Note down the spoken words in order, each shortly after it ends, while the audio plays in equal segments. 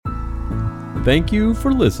Thank you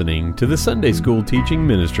for listening to the Sunday School teaching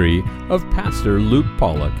ministry of Pastor Luke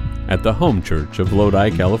Pollock at the Home Church of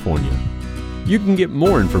Lodi, California. You can get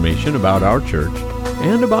more information about our church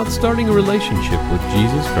and about starting a relationship with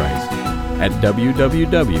Jesus Christ at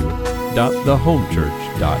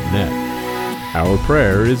www.thehomechurch.net. Our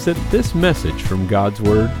prayer is that this message from God's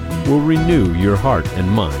Word will renew your heart and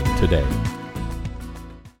mind today.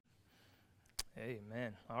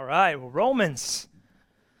 Amen. All right, well, Romans.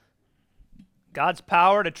 God's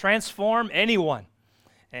power to transform anyone.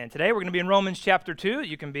 And today we're going to be in Romans chapter 2.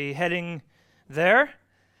 You can be heading there.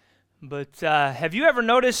 But have you ever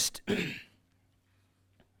noticed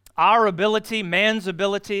our ability, man's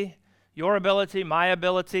ability, your ability, my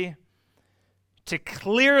ability, to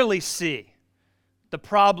clearly see the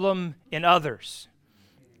problem in others,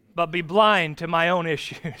 but be blind to my own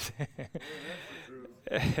issues?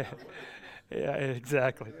 Yeah,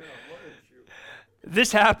 exactly.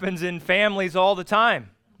 This happens in families all the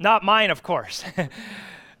time. Not mine, of course.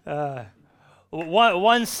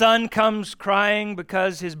 One son comes crying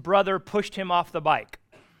because his brother pushed him off the bike.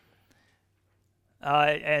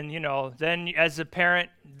 And, then as a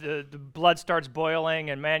parent, the blood starts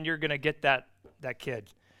boiling, and, man, you're going to get that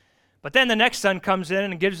kid. But then the next son comes in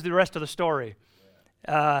and gives the rest of the story.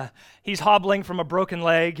 He's hobbling from a broken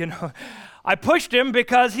leg. I pushed him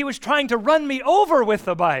because he was trying to run me over with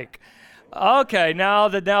the bike. Okay, now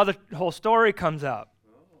the whole story comes out.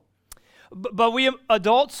 But we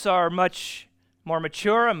adults are much more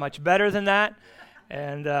mature and much better than that.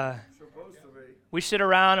 And we sit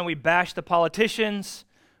around and we bash the politicians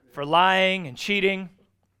for lying and cheating.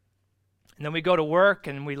 And then we go to work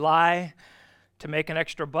and we lie to make an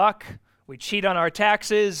extra buck. We cheat on our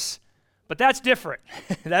taxes. But that's different.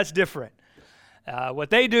 That's different. What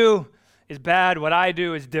they do is bad. What I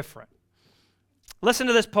do is different. Listen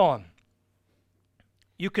to this poem.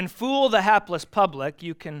 You can fool the hapless public.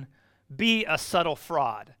 You can be a subtle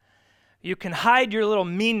fraud. You can hide your little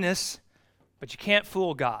meanness, but you can't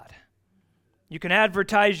fool God. You can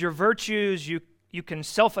advertise your virtues. You can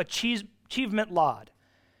self-achievement laud.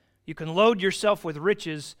 You can load yourself with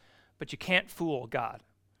riches, but you can't fool God.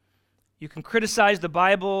 You can criticize the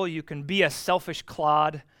Bible. You can be a selfish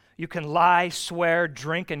clod. You can lie, swear,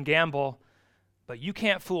 drink, and gamble, but you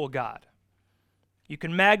can't fool God. You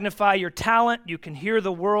can magnify your talent. You can hear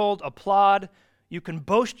the world applaud. You can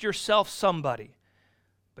boast yourself somebody,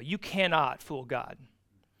 but you cannot fool God.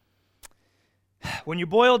 When you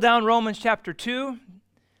boil down Romans chapter 2,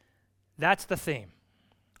 that's the theme,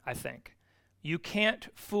 I think. You can't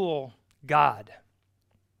fool God.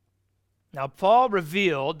 Now, Paul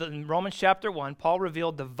revealed, in Romans chapter 1, Paul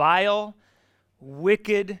revealed the vile,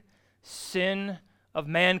 wicked sin of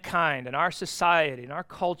mankind and our society and our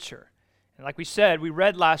culture. And like we said, we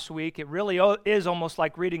read last week, it really is almost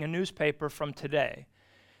like reading a newspaper from today,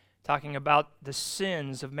 talking about the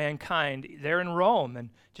sins of mankind there in Rome and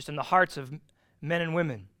just in the hearts of men and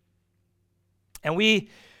women. And we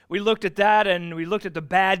looked at that, and we looked at the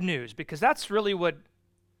bad news, because that's really what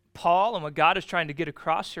Paul and what God is trying to get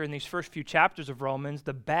across here in these first few chapters of Romans,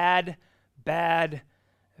 the bad,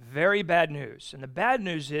 very bad news. And the bad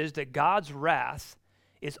news is that God's wrath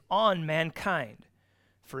is on mankind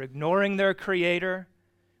for ignoring their Creator,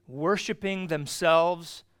 worshiping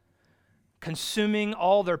themselves, consuming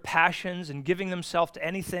all their passions and giving themselves to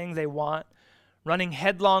anything they want, running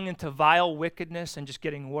headlong into vile wickedness and just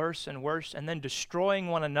getting worse and worse, and then destroying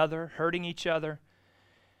one another, hurting each other,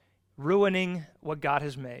 ruining what God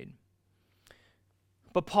has made.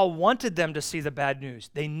 But Paul wanted them to see the bad news.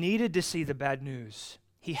 They needed to see the bad news.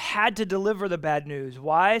 He had to deliver the bad news.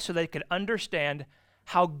 Why? So they could understand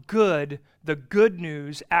how good the good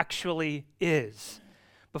news actually is.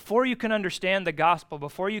 Before you can understand the gospel,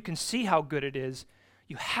 before you can see how good it is,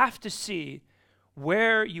 you have to see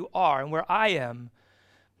where you are and where I am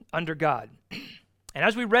under God. And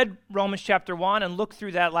as we read Romans chapter 1 and looked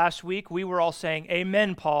through that last week, we were all saying,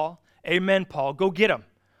 Amen, Paul. Amen, Paul. Go get them.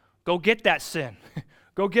 Go get that sin.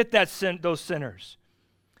 Go get that sin, those sinners.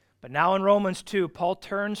 But now in Romans 2, Paul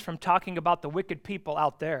turns from talking about the wicked people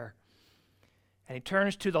out there, and he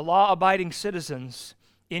turns to the law-abiding citizens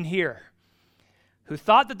in here who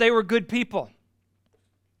thought that they were good people.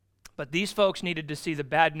 But these folks needed to see the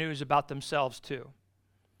bad news about themselves too.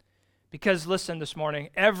 Because listen this morning,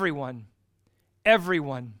 everyone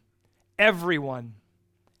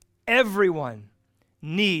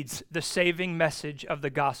needs the saving message of the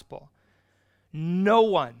gospel. No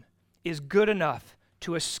one is good enough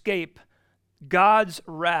to escape God's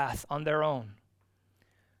wrath on their own.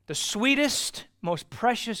 The sweetest, most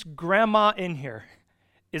precious grandma in here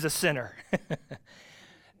is a sinner.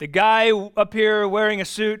 The guy up here wearing a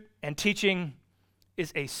suit and teaching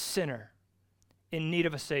is a sinner in need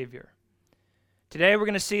of a Savior. Today we're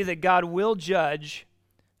going to see that God will judge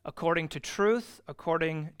according to truth,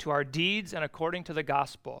 according to our deeds, and according to the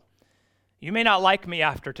gospel. You may not like me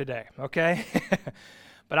after today, okay?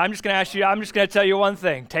 But I'm just going to tell you one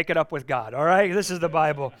thing. Take it up with God, all right? This is the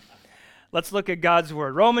Bible. Let's look at God's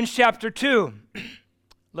word. Romans chapter 2.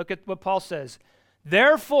 Look at what Paul says.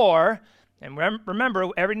 Therefore, and remember,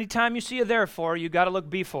 every time you see a therefore, you got to look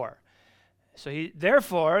before. So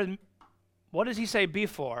therefore, what does he say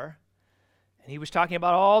before? And he was talking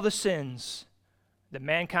about all the sins that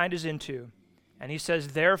mankind is into. And he says,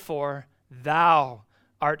 therefore, thou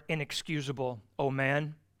art inexcusable, O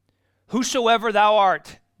man, whosoever thou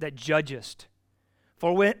art that judgest.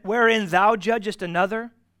 For wherein thou judgest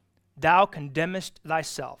another, thou condemnest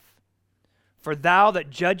thyself. For thou that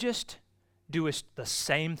judgest doest the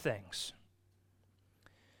same things.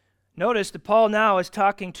 Notice that Paul now is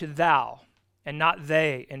talking to thou and not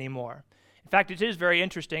they anymore. In fact, it is very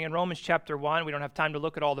interesting. In Romans chapter 1, we don't have time to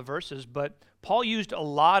look at all the verses, but Paul used a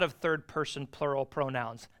lot of third-person plural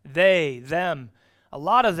pronouns. They, them, a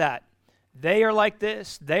lot of that. They are like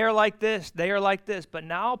this, they are like this, they are like this. But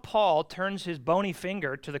now Paul turns his bony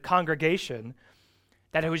finger to the congregation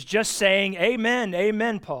that it was just saying, amen,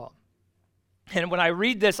 amen, Paul. And when I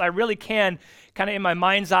read this, I really can kind of in my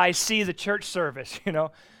mind's eye see the church service, you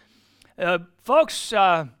know. Folks,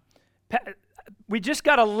 we just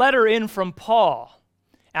got a letter in from Paul.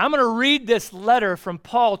 And I'm going to read this letter from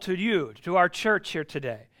Paul to you, to our church here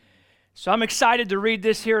today. So I'm excited to read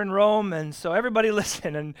this here in Rome, and so everybody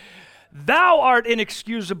listen. And thou art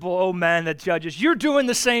inexcusable, O man that judges. You're doing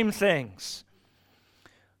the same things.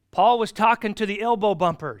 Paul was talking to the elbow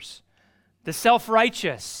bumpers, the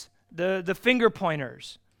self-righteous, the finger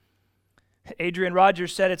pointers. Adrian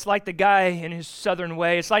Rogers said it's like the guy in his southern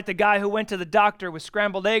way. It's like the guy who went to the doctor with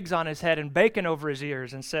scrambled eggs on his head and bacon over his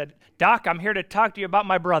ears and said, Doc, I'm here to talk to you about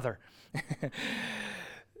my brother.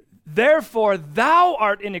 Therefore, thou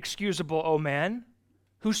art inexcusable, O man,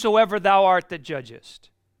 whosoever thou art that judgest.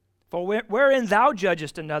 For wherein thou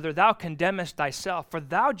judgest another, thou condemnest thyself. For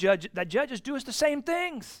thou that judgest doest the same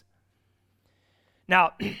things.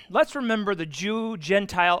 Now, let's remember the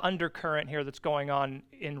Jew-Gentile undercurrent here that's going on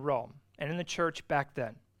in Rome and in the church back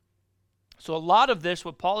then. So a lot of this,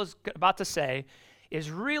 what Paul is about to say,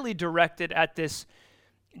 is really directed at this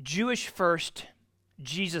Jewish first,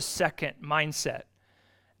 Jesus second mindset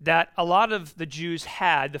that a lot of the Jews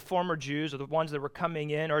had, the former Jews or the ones that were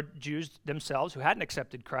coming in, or Jews themselves who hadn't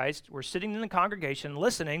accepted Christ, were sitting in the congregation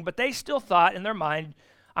listening, but they still thought in their mind,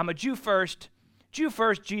 I'm a Jew first,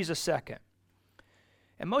 Jesus second.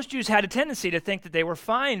 And most Jews had a tendency to think that they were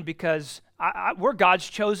fine because we're God's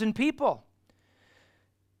chosen people.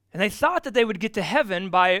 And they thought that they would get to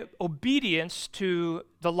heaven by obedience to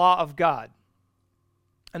the law of God.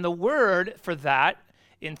 And the word for that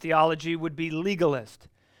in theology would be legalist.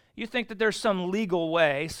 You think that there's some legal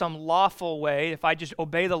way, some lawful way, if I just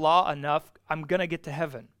obey the law enough, I'm going to get to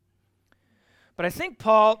heaven. But I think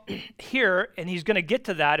Paul here, and he's going to get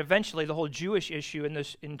to that eventually, the whole Jewish issue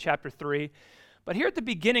in chapter 3. But here at the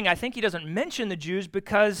beginning, I think he doesn't mention the Jews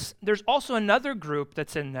because there's also another group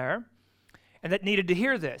that's in there and that needed to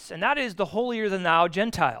hear this, and that is the holier-than-thou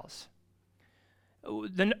Gentiles.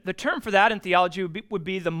 The term for that in theology would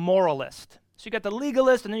be the moralist. So you got the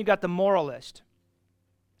legalist and then you got the moralist.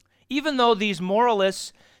 Even though these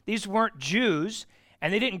moralists, these weren't Jews,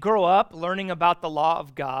 and they didn't grow up learning about the law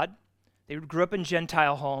of God. They grew up in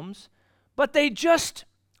Gentile homes, but they just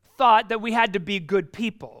thought that we had to be good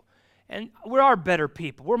people. And we are better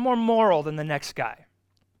people. We're more moral than the next guy.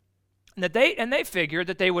 And they figured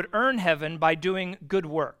that they would earn heaven by doing good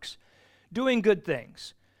works, doing good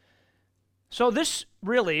things. So this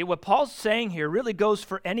really, what Paul's saying here, really goes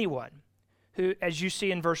for anyone who, as you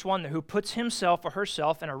see in verse 1, who puts himself or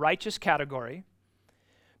herself in a righteous category,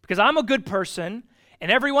 because I'm a good person and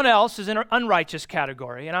everyone else is in an unrighteous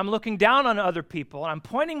category, and I'm looking down on other people, and I'm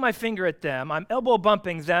pointing my finger at them, I'm elbow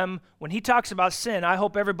bumping them. When he talks about sin, I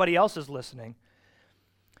hope everybody else is listening.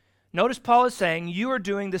 Notice Paul is saying, you are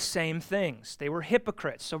doing the same things. They were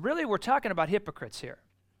hypocrites. So really we're talking about hypocrites here.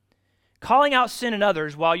 Calling out sin in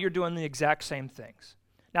others while you're doing the exact same things.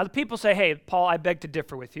 Now the people say, hey, Paul, I beg to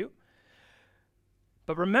differ with you.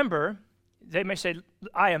 But remember, they may say,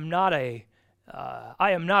 I am not a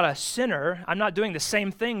sinner. I'm not doing the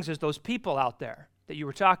same things as those people out there that you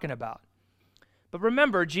were talking about. But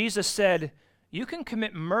remember, Jesus said, you can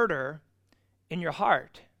commit murder in your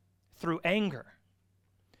heart through anger.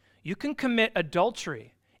 You can commit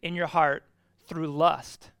adultery in your heart through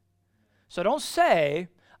lust. So don't say,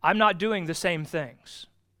 I'm not doing the same things.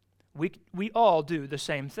 We all do the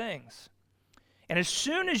same things. And as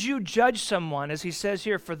soon as you judge someone, as he says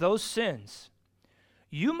here, for those sins,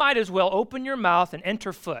 you might as well open your mouth and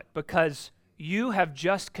enter foot, because you have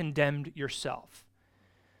just condemned yourself.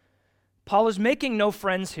 Paul is making no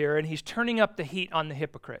friends here, and he's turning up the heat on the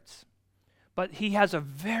hypocrites. But he has a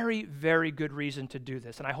very, very good reason to do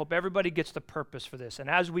this, and I hope everybody gets the purpose for this. And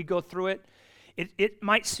as we go through it, it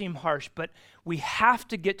might seem harsh, but we have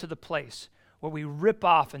to get to the place where we rip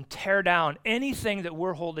off and tear down anything that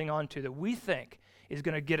we're holding on to that we think is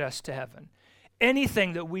going to get us to heaven.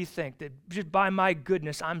 Anything that we think that just by my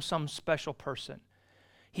goodness, I'm some special person.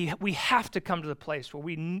 We have to come to the place where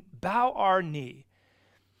we bow our knee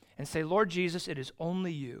and say, Lord Jesus, it is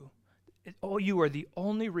only you. You are the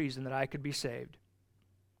only reason that I could be saved.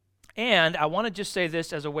 And I want to just say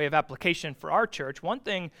this as a way of application for our church. One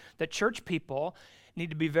thing that church people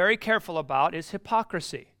need to be very careful about is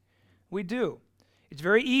hypocrisy. We do. It's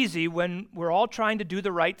very easy when we're all trying to do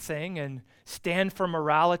the right thing and stand for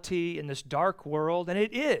morality in this dark world, and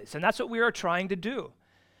it is, and that's what we are trying to do.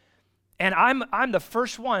 And I'm the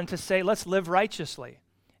first one to say, let's live righteously,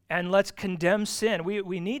 and let's condemn sin.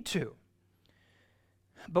 We need to.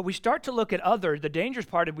 But we start to look at others, the dangerous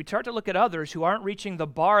part is we start to look at others who aren't reaching the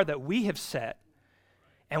bar that we have set,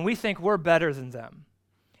 and we think we're better than them,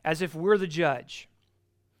 as if we're the judge.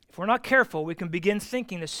 If we're not careful, we can begin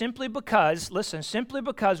thinking that simply because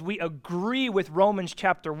we agree with Romans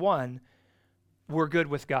chapter 1, we're good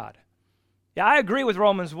with God. Yeah, I agree with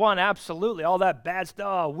Romans 1, absolutely. All that bad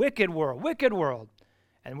stuff, wicked world.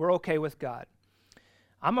 And we're okay with God.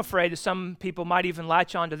 I'm afraid that some people might even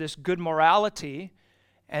latch onto this good morality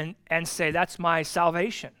and say, that's my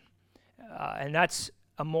salvation. And that's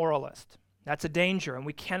a moralist. That's a danger, and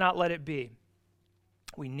we cannot let it be.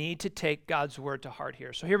 We need to take God's word to heart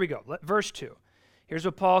here. So here we go. Verse 2. Here's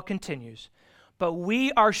what Paul continues. But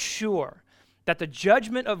we are sure that the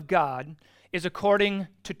judgment of God is according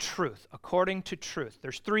to truth. According to truth.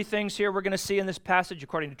 There's three things here we're going to see in this passage: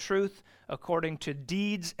 according to truth, according to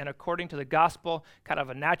deeds, and according to the gospel. Kind of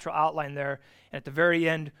a natural outline there. And at the very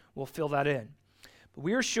end, we'll fill that in. But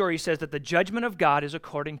we are sure, he says, that the judgment of God is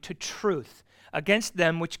according to truth against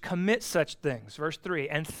them which commit such things. Verse 3,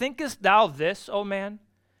 and thinkest thou this, O man,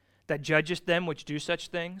 that judgest them which do such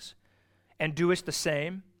things, and doest the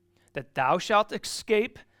same, that thou shalt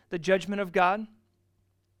escape the judgment of God?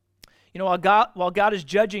 You know, while God is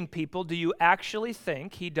judging people, do you actually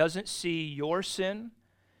think he doesn't see your sin?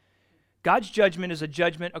 God's judgment is a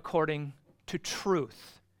judgment according to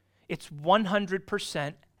truth. It's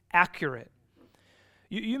 100% accurate.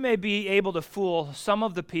 You may be able to fool some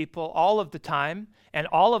of the people all of the time, and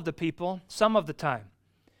all of the people some of the time.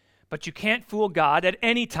 But you can't fool God at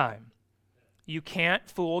any time. You can't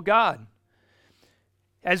fool God.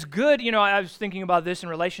 As good, I was thinking about this in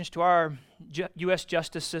relation to our U.S.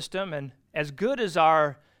 justice system, and as good as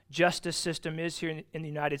our justice system is here in the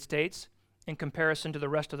United States in comparison to the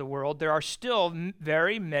rest of the world, there are still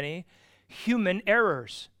very many human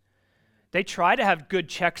errors. They try to have good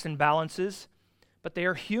checks and balances, but they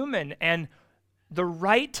are human, and the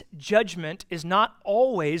right judgment is not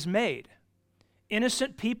always made.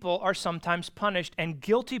 Innocent people are sometimes punished, and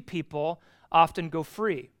guilty people often go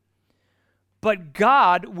free. But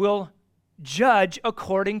God will judge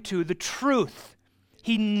according to the truth.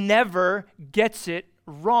 He never gets it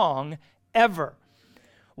wrong, ever.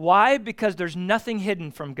 Why? Because there's nothing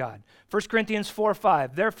hidden from God. 1 Corinthians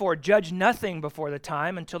 4:5, therefore judge nothing before the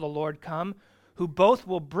time until the Lord come, who both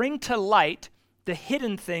will bring to light the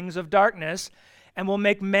hidden things of darkness, and will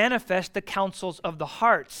make manifest the counsels of the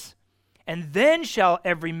hearts. And then shall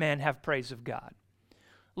every man have praise of God.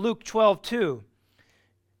 Luke 12:2,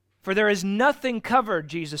 for there is nothing covered,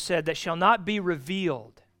 Jesus said, that shall not be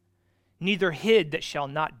revealed, neither hid that shall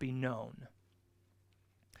not be known.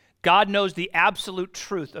 God knows the absolute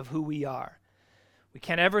truth of who we are. We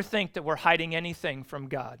can't ever think that we're hiding anything from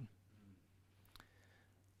God.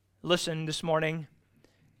 Listen this morning.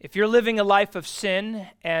 If you're living a life of sin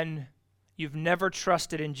and you've never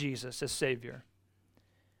trusted in Jesus as Savior,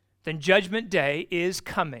 then Judgment Day is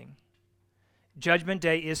coming. Judgment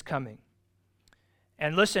Day is coming.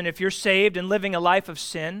 And listen, if you're saved and living a life of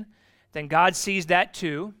sin, then God sees that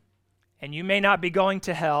too, and you may not be going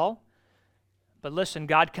to hell, but listen,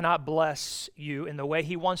 God cannot bless you in the way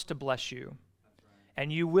he wants to bless you,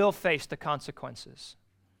 and you will face the consequences.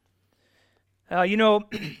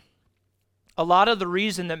 A lot of the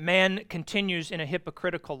reason that man continues in a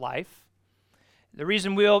hypocritical life, the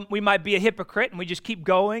reason we might be a hypocrite and we just keep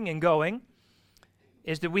going and going,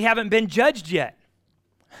 is that we haven't been judged yet.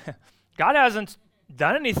 God hasn't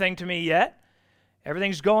done anything to me yet.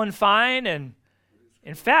 Everything's going fine, and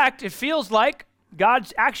In fact, it feels like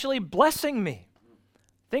God's actually blessing me.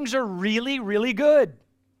 Things are really, really good.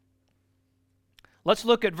 Let's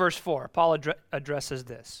look at verse 4. Paul addresses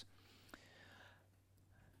this.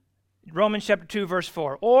 Romans chapter 2, verse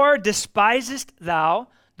 4. Or despisest thou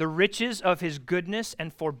the riches of his goodness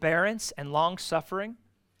and forbearance and long-suffering,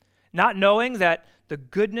 not knowing that the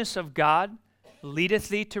goodness of God leadeth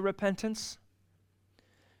thee to repentance?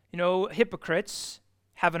 You know, hypocrites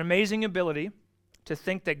have an amazing ability to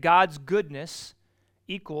think that God's goodness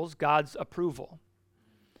equals God's approval.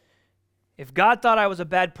 If God thought I was a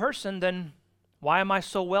bad person, then why am I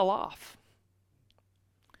so well off?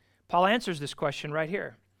 Paul answers this question right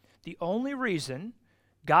here. The only reason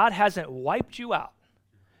God hasn't wiped you out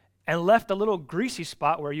and left a little greasy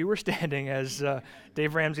spot where you were standing, as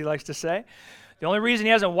Dave Ramsey likes to say, the only reason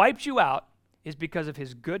he hasn't wiped you out is because of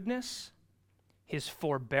his goodness, his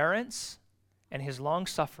forbearance, and his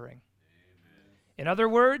long-suffering. In other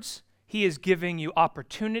words, he is giving you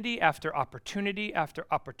opportunity after opportunity after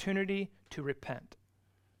opportunity to repent.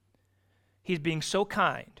 He's being so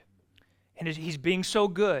kind, and he's being so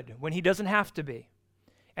good when he doesn't have to be.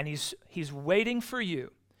 And he's waiting for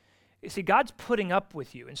you. You see, God's putting up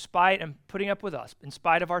with you and putting up with us in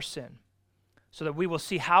spite of our sin, so that we will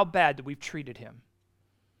see how bad that we've treated him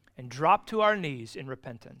and drop to our knees in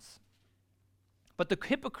repentance. But the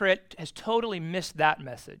hypocrite has totally missed that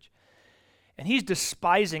message. And he's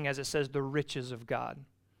despising, as it says, the riches of God.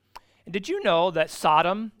 And did you know that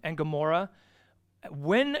Sodom and Gomorrah,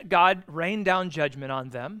 when God rained down judgment on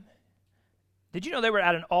them, did you know they were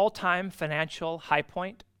at an all-time financial high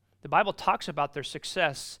point? The Bible talks about their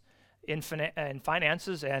success in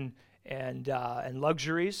finances and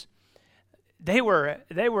luxuries. They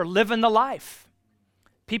were living the life.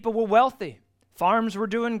 People were wealthy. Farms were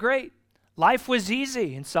doing great. Life was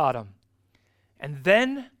easy in Sodom. And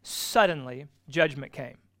then suddenly judgment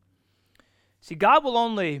came. See, God will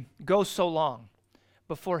only go so long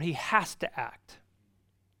before he has to act.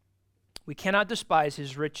 We cannot despise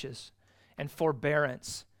his riches and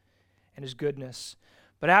forbearance and his goodness.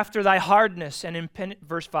 But after thy hardness and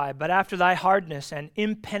verse 5, but after thy hardness and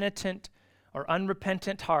impenitent or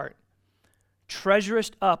unrepentant heart,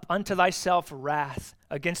 treasurest up unto thyself wrath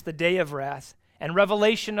against the day of wrath and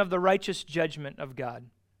revelation of the righteous judgment of God.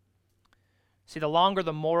 See, the longer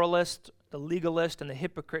the moralist, the legalist, and the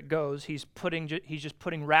hypocrite goes, he's just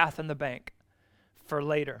putting wrath in the bank for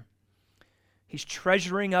later. He's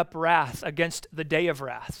treasuring up wrath against the day of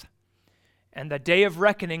wrath. And the day of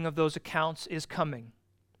reckoning of those accounts is coming.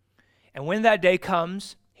 And when that day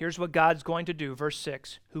comes, here's what God's going to do, verse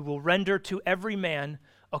 6, who will render to every man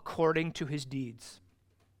according to his deeds.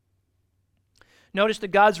 Notice that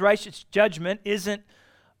God's righteous judgment isn't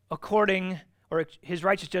according, or his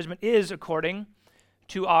righteous judgment is according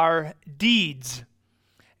to our deeds.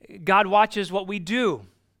 God watches what we do,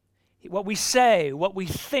 what we say, what we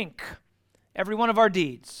think, every one of our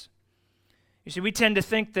deeds. You see, we tend to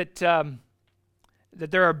think that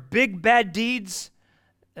there are big bad deeds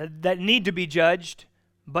that need to be judged,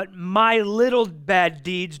 but my little bad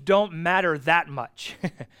deeds don't matter that much.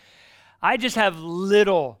 I just have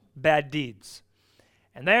little bad deeds,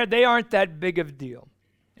 and they aren't that big of a deal.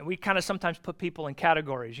 And we kind of sometimes put people in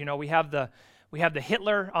categories. You know, we have the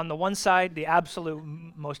Hitler on the one side, the absolute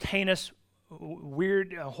most heinous,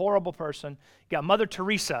 weird, horrible person. You got Mother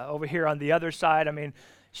Teresa over here on the other side. I mean,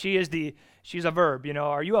 she's a verb. You know,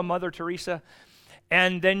 are you a Mother Teresa?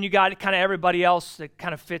 And then you got kind of everybody else that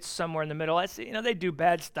kind of fits somewhere in the middle. They do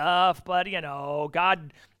bad stuff, but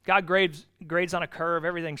God grades on a curve.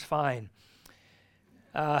 Everything's fine.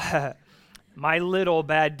 My little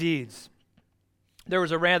bad deeds. There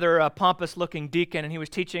was a rather pompous-looking deacon, and he was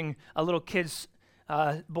teaching a little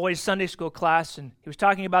boys' Sunday school class, and he was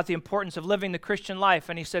talking about the importance of living the Christian life.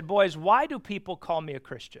 And he said, "Boys, why do people call me a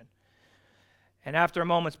Christian?" And after a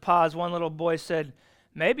moment's pause, one little boy said,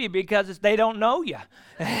 "Maybe because they don't know you."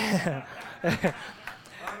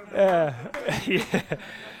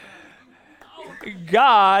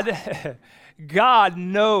 God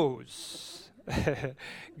knows.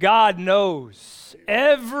 God knows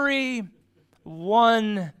every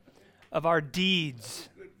one of our deeds.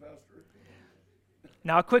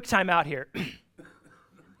 Now, a quick time out here.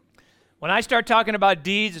 When I start talking about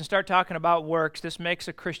deeds and start talking about works, this makes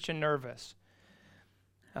a Christian nervous.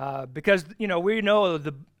 Because, we know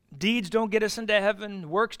the deeds don't get us into heaven,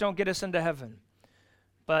 works don't get us into heaven.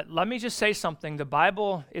 But let me just say something. The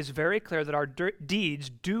Bible is very clear that our deeds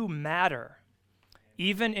do matter,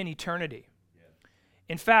 even in eternity.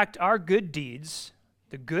 In fact, our good deeds,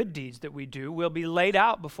 the good deeds that we do, will be laid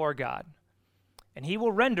out before God. And he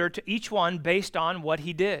will render to each one based on what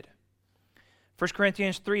he did. 1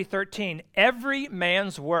 Corinthians 3:13, every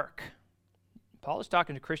man's work, Paul is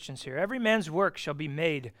talking to Christians here, every man's work shall be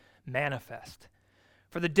made manifest.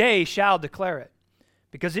 For the day shall declare it,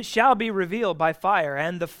 because it shall be revealed by fire,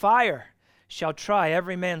 and the fire shall try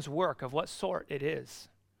every man's work of what sort it is.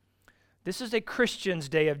 This is a Christian's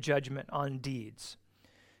day of judgment on deeds.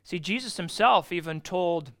 See, Jesus himself even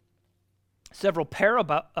told several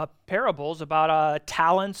parables about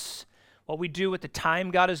talents, what we do with the time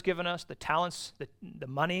God has given us, the talents, the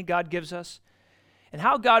money God gives us, and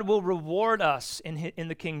how God will reward us in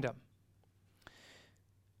the kingdom.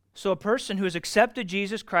 So a person who has accepted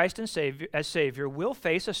Jesus Christ as Savior will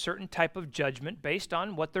face a certain type of judgment based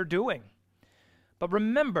on what they're doing. But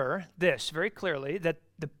remember this very clearly, that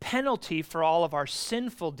the penalty for all of our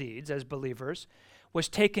sinful deeds as believers was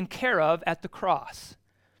taken care of at the cross.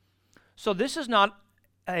 So this is not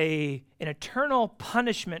an eternal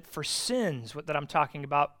punishment for sins that I'm talking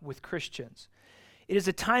about with Christians. It is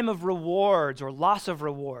a time of rewards or loss of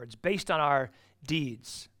rewards based on our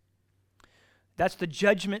deeds. That's the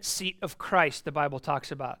judgment seat of Christ the Bible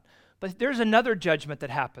talks about. But there's another judgment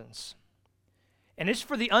that happens, and it's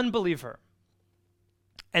for the unbeliever.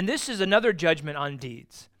 And this is another judgment on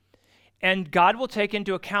deeds. And God will take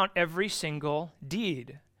into account every single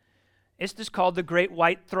deed. It's this called the Great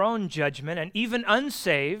White Throne Judgment, and even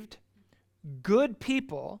unsaved, good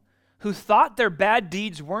people who thought their bad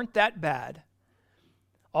deeds weren't that bad,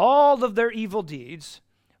 all of their evil deeds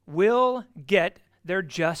will get their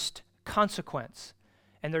just consequence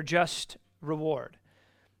and their just reward.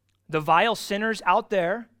 The vile sinners out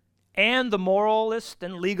there and the moralist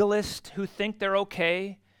and legalist who think they're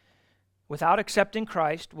okay without accepting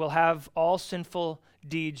Christ will have all sinful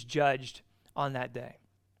deeds judged on that day.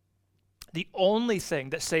 The only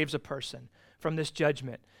thing that saves a person from this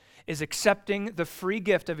judgment is accepting the free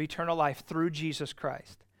gift of eternal life through Jesus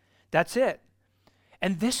Christ. That's it.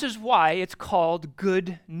 And this is why it's called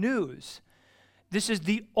good news. This is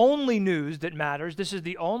the only news that matters. This is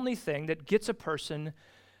the only thing that gets a person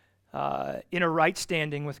in a right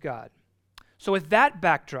standing with God. So with that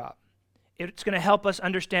backdrop, it's going to help us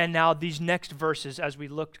understand now these next verses as we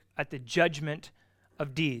look at the judgment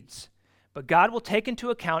of deeds. But God will take into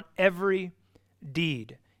account every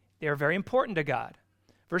deed. They are very important to God.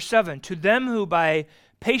 Verse 7, to them who by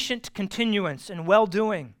patient continuance and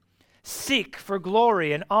well-doing seek for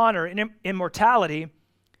glory and honor and immortality,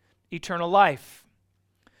 eternal life.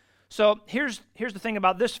 So here's the thing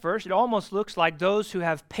about this verse. It almost looks like those who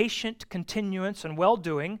have patient continuance and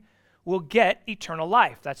well-doing will get eternal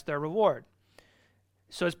life. That's their reward.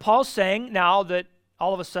 So is Paul saying now that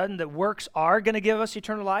all of a sudden that works are going to give us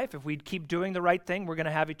eternal life? If we keep doing the right thing, we're going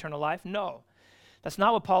to have eternal life? No, that's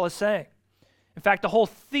not what Paul is saying. In fact, the whole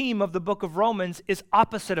theme of the book of Romans is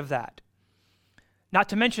opposite of that, not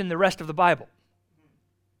to mention the rest of the Bible.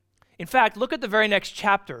 In fact, look at the very next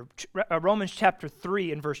chapter, Romans chapter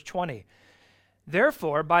 3 and verse 20.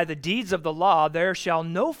 Therefore, by the deeds of the law, there shall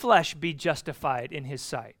no flesh be justified in his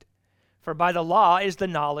sight, for by the law is the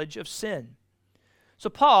knowledge of sin. So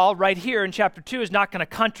Paul, right here in chapter 2, is not going to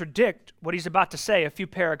contradict what he's about to say a few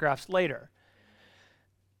paragraphs later.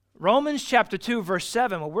 Romans chapter 2, verse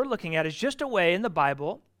 7, what we're looking at is just a way in the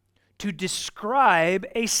Bible to describe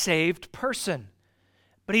a saved person.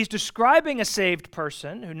 But he's describing a saved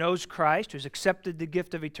person who knows Christ, who's accepted the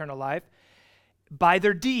gift of eternal life, by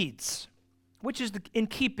their deeds, which is in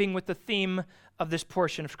keeping with the theme of this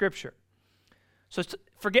portion of Scripture. So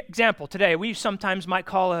for example, today we sometimes might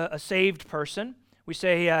call a saved person, we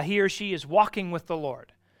say he or she is walking with the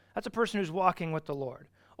Lord. That's a person who's walking with the Lord.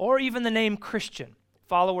 Or even the name Christian,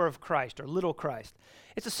 follower of Christ or little Christ.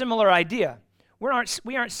 It's a similar idea. We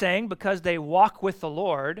aren't saying because they walk with the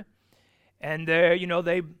Lord and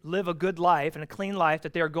they live a good life and a clean life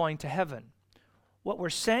that they are going to heaven. What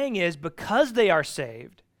we're saying is because they are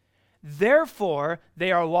saved, therefore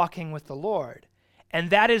they are walking with the Lord.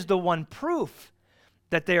 And that is the one proof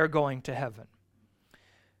that they are going to heaven.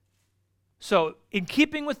 So, in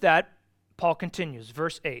keeping with that, Paul continues,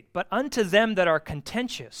 verse 8, but unto them that are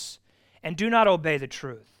contentious and do not obey the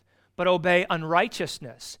truth, but obey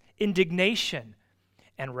unrighteousness, indignation,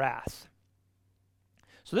 and wrath.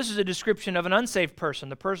 So this is a description of an unsaved person,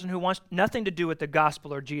 the person who wants nothing to do with the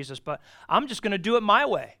gospel or Jesus, but I'm just going to do it my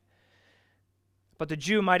way. But the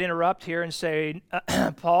Jew might interrupt here and say,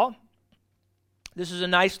 Paul, this is a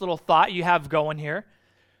nice little thought you have going here,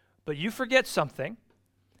 but you forget something.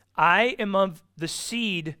 I am of the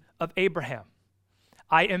seed of Abraham.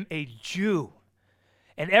 I am a Jew.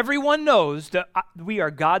 And everyone knows that we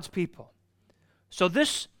are God's people. So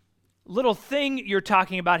this little thing you're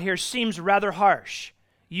talking about here seems rather harsh.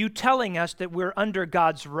 You telling us that we're under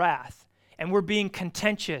God's wrath and we're being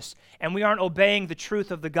contentious, and we aren't obeying the truth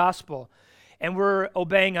of the gospel, and we're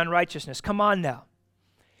obeying unrighteousness. Come on now.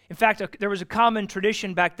 In fact, there was a common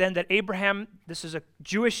tradition back then that Abraham, this is a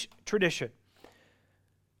Jewish tradition,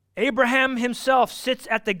 Abraham himself sits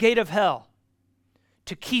at the gate of hell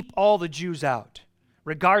to keep all the Jews out,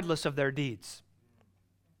 regardless of their deeds.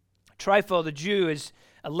 Trypho, the Jew, is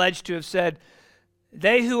alleged to have said,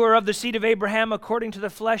 "They who are of the seed of Abraham according to the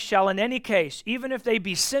flesh shall in any case, even if they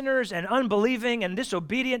be sinners and unbelieving and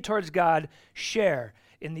disobedient towards God, share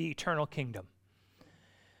in the eternal kingdom."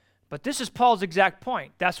 But this is Paul's exact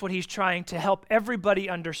point. That's what he's trying to help everybody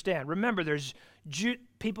understand. Remember, there's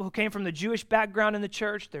people who came from the Jewish background in the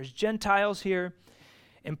church. There's Gentiles here.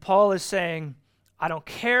 And Paul is saying, I don't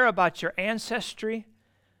care about your ancestry.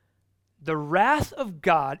 The wrath of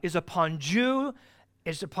God is upon Jew,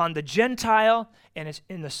 is upon the Gentile, and it's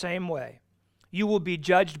in the same way. You will be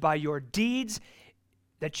judged by your deeds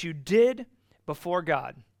that you did before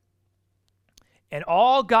God. And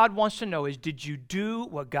all God wants to know is, did you do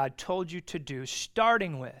what God told you to do,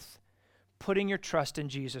 starting with putting your trust in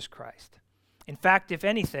Jesus Christ? In fact, if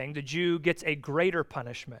anything, the Jew gets a greater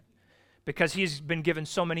punishment because he's been given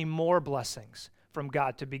so many more blessings from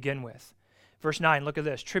God to begin with. Verse 9, look at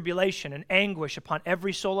this. Tribulation and anguish upon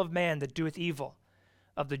every soul of man that doeth evil,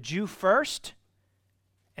 of the Jew first,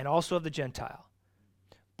 and also of the Gentile.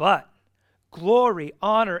 But glory,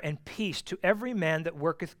 honor, and peace to every man that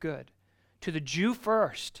worketh good, to the Jew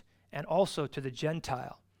first, and also to the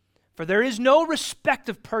Gentile. For there is no respect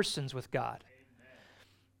of persons with God. Amen.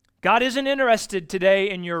 God isn't interested today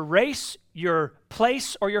in your race, your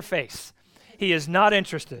place, or your face. He is not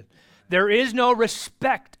interested. There is no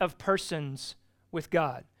respect of persons with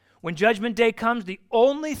God. When Judgment Day comes, the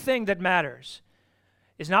only thing that matters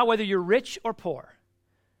is not whether you're rich or poor,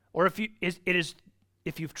 or if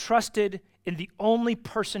you've trusted in the only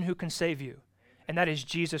person who can save you, and that is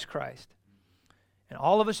Jesus Christ. And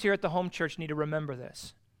all of us here at the home church need to remember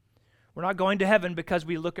this. We're not going to heaven because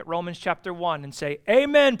we look at Romans chapter 1 and say,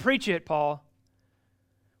 "Amen, preach it, Paul."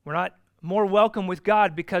 We're not more welcome with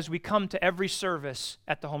God because we come to every service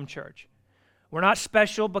at the home church. We're not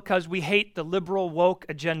special because we hate the liberal woke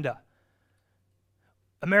agenda.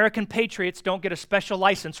 American patriots don't get a special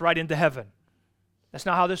license right into heaven. That's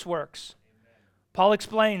not how this works. Amen. Paul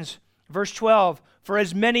explains, verse 12, "For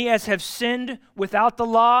as many as have sinned without the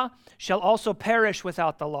law shall also perish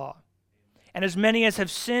without the law. And as many as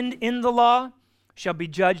have sinned in the law shall be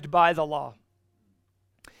judged by the law."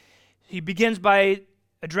 He begins by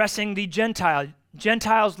addressing the Gentile.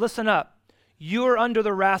 Gentiles, listen up. You are under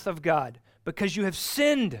the wrath of God because you have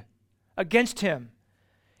sinned against him,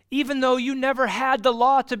 even though you never had the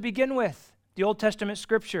law to begin with, the Old Testament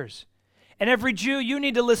scriptures. And every Jew, you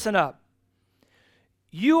need to listen up.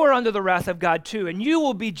 You are under the wrath of God too, and you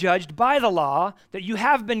will be judged by the law that you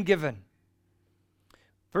have been given.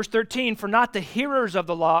 Verse 13, "For not the hearers of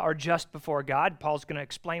the law are just before God." Paul's going to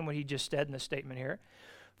explain what he just said in the statement here.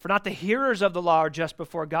 "For not the hearers of the law are just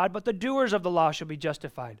before God, but the doers of the law shall be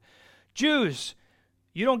justified." Jews,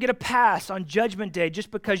 you don't get a pass on Judgment Day just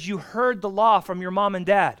because you heard the law from your mom and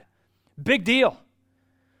dad. Big deal.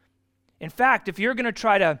 In fact, if you're going to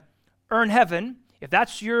try to earn heaven, if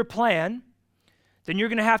that's your plan, then you're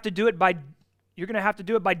going to have to do it by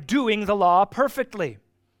doing the law perfectly.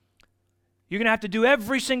 You're going to have to do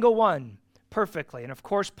every single one perfectly. And of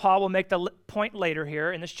course, Paul will make the point later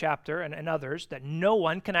here in this chapter and others that no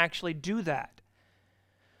one can actually do that.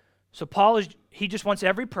 So Paul he just wants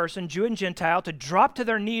every person, Jew and Gentile, to drop to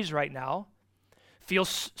their knees right now, feel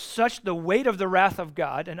such the weight of the wrath of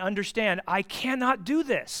God, and understand, I cannot do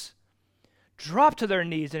this. Drop to their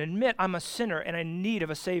knees and admit I'm a sinner and in need of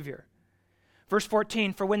a Savior. Verse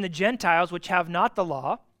 14, "For when the Gentiles, which have not the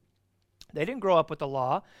law," they didn't grow up with the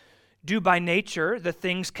law, "do by nature the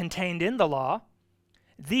things contained in the law,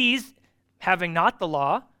 these, having not the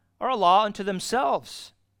law, are a law unto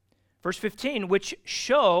themselves." Verse 15, "which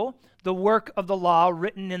show the work of the law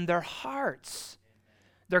written in their hearts,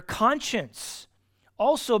 their conscience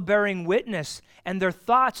also bearing witness, and their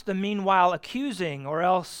thoughts the meanwhile accusing or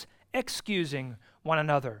else excusing one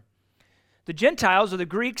another." The Gentiles or the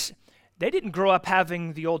Greeks, they didn't grow up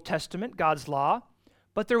having the Old Testament, God's law,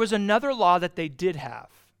 but there was another law that they did have,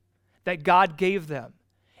 that God gave them,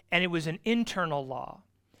 and it was an internal law.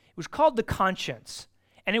 It was called the conscience,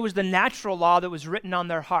 and it was the natural law that was written on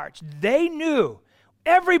their hearts. They knew,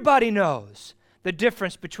 everybody knows, the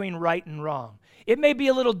difference between right and wrong. It may be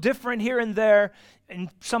a little different here and there in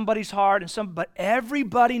somebody's heart, but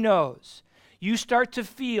everybody knows. You start to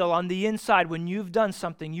feel on the inside when you've done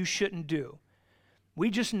something you shouldn't do.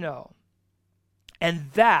 We just know.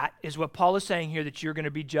 And that is what Paul is saying here that you're going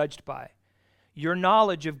to be judged by. your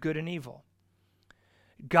knowledge of good and evil.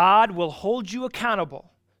 God will hold you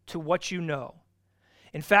accountable to what you know.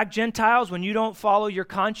 In fact, Gentiles, when you don't follow your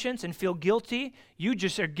conscience and feel guilty, you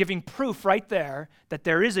just are giving proof right there that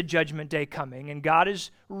there is a judgment day coming, and God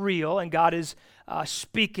is real, and God is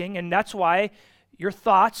speaking, and that's why your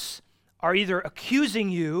thoughts are either accusing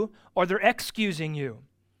you or they're excusing you.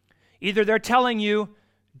 Either they're telling you,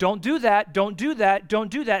 don't do that, don't do that,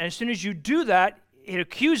 don't do that, and as soon as you do that, it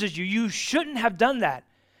accuses you. You shouldn't have done that,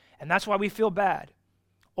 and that's why we feel bad.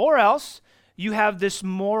 Or else you have this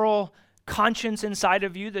moral conscience inside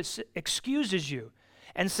of you that excuses you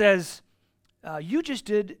and says, you just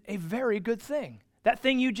did a very good thing. That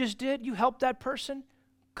thing you just did, you helped that person,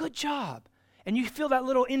 good job. And you feel that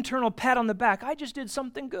little internal pat on the back, I just did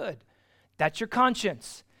something good. That's your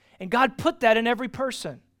conscience. And God put that in every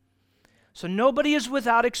person. So nobody is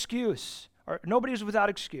without excuse, or nobody is without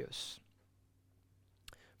excuse.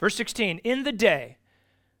 Verse 16, in the day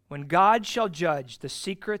when God shall judge the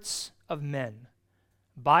secrets of men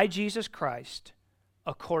by Jesus Christ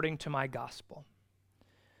according to my gospel.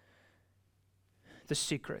 The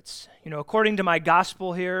secrets. According to my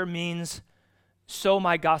gospel here means so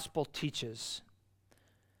my gospel teaches.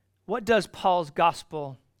 What does Paul's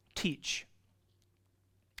gospel teach?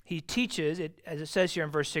 He teaches, as it says here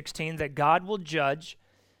in verse 16, that God will judge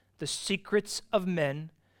the secrets of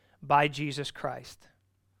men by Jesus Christ.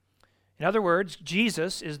 In other words,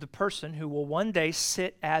 Jesus is the person who will one day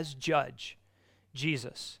sit as judge.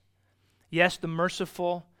 Jesus. Yes, the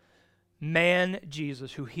merciful man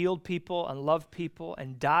Jesus who healed people and loved people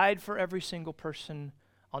and died for every single person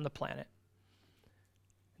on the planet.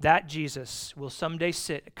 That Jesus will someday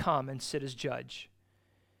come and sit as judge.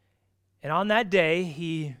 And on that day,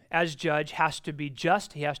 he, as judge, has to be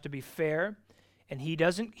just, he has to be fair, and he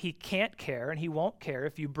can't care, and he won't care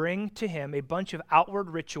if you bring to him a bunch of outward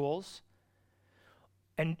rituals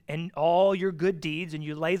and all your good deeds, and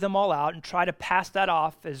you lay them all out and try to pass that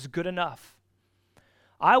off as good enough.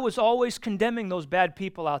 I was always condemning those bad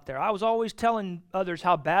people out there. I was always telling others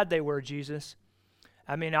how bad they were, Jesus.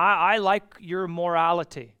 I like your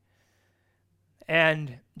morality.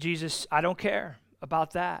 And Jesus, I don't care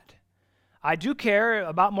about that. I do care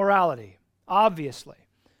about morality, obviously.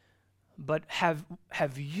 But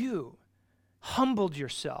have you humbled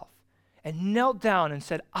yourself and knelt down and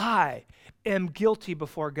said, I am guilty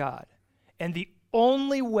before God, and the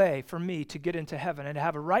only way for me to get into heaven and to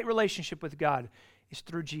have a right relationship with God is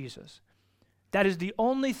through Jesus. That is the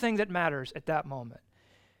only thing that matters at that moment.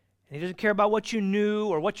 And he doesn't care about what you knew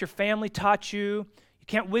or what your family taught you. You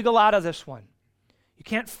can't wiggle out of this one. You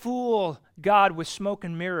can't fool God with smoke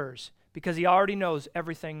and mirrors because he already knows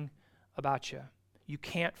everything about you. You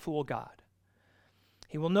can't fool God.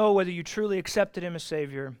 He will know whether you truly accepted him as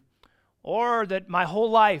Savior or that my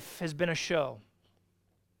whole life has been a show.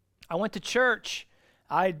 I went to church.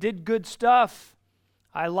 I did good stuff.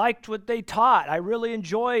 I liked what they taught. I really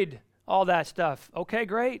enjoyed all that stuff. Okay,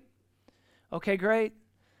 great. Okay, great.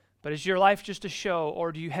 But is your life just a show,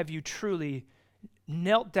 or have you truly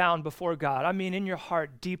knelt down before God, in your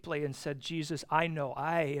heart deeply, and said, Jesus, I know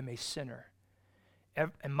I am a sinner,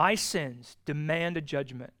 and my sins demand a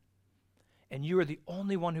judgment, and you are the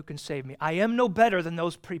only one who can save me. I am no better than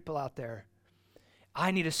those people out there.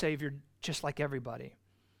 I need a Savior just like everybody.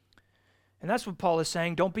 And that's what Paul is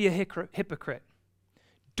saying. Don't be a hypocrite.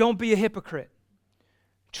 Don't be a hypocrite.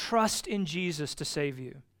 Trust in Jesus to save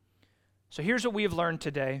you. So here's what we have learned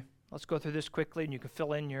today. Let's go through this quickly, and you can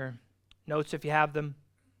fill in your notes if you have them.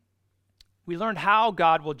 We learned how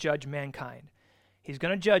God will judge mankind. He's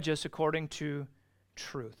going to judge us according to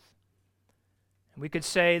truth. And we could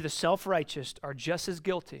say the self-righteous are just as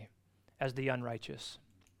guilty as the unrighteous.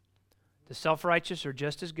 The self-righteous are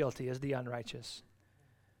just as guilty as the unrighteous.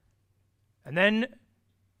 And then,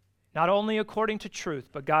 not only according to truth,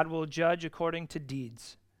 but God will judge according to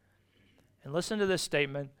deeds. And listen to this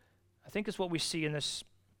statement. I think it's what we see in this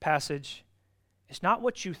passage. It's not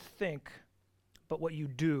what you think, but what you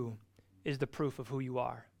do is the proof of who you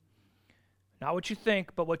are. Not what you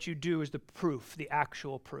think, but what you do is the proof, the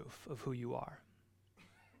actual proof of who you are.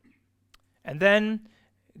 And then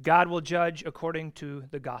God will judge according to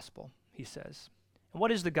the gospel, he says. And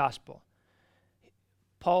what is the gospel?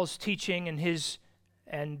 Paul's teaching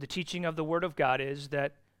and the teaching of the Word of God is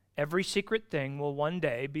that every secret thing will one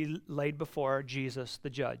day be laid before Jesus, the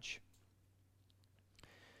judge.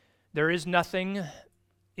 There is nothing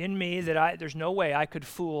in me there's no way I could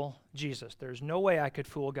fool Jesus. There's no way I could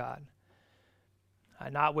fool God.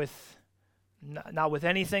 Not with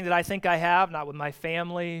anything that I think I have, not with my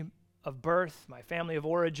family of birth, my family of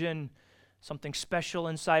origin, something special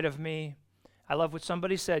inside of me. I love what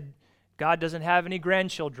somebody said. God doesn't have any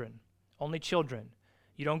grandchildren, only children.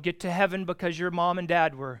 You don't get to heaven because your mom and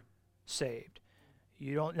dad were saved.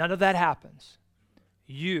 None of that happens.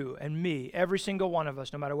 You and me, every single one of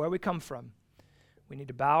us, no matter where we come from, we need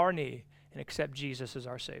to bow our knee and accept Jesus as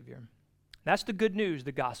our Savior. That's the good news,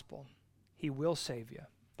 the gospel. He will save you.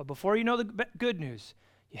 But before you know the good news,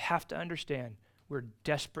 you have to understand we're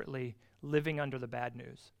desperately living under the bad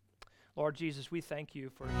news. Lord Jesus, we thank you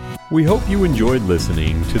for... We hope you enjoyed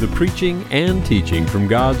listening to the preaching and teaching from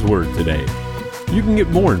God's Word today. You can get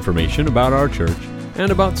more information about our church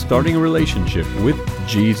and about starting a relationship with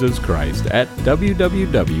Jesus Christ at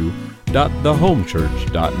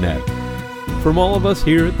www.thehomechurch.net. From all of us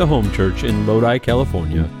here at the Home Church in Lodi,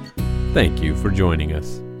 California, thank you for joining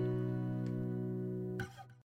us.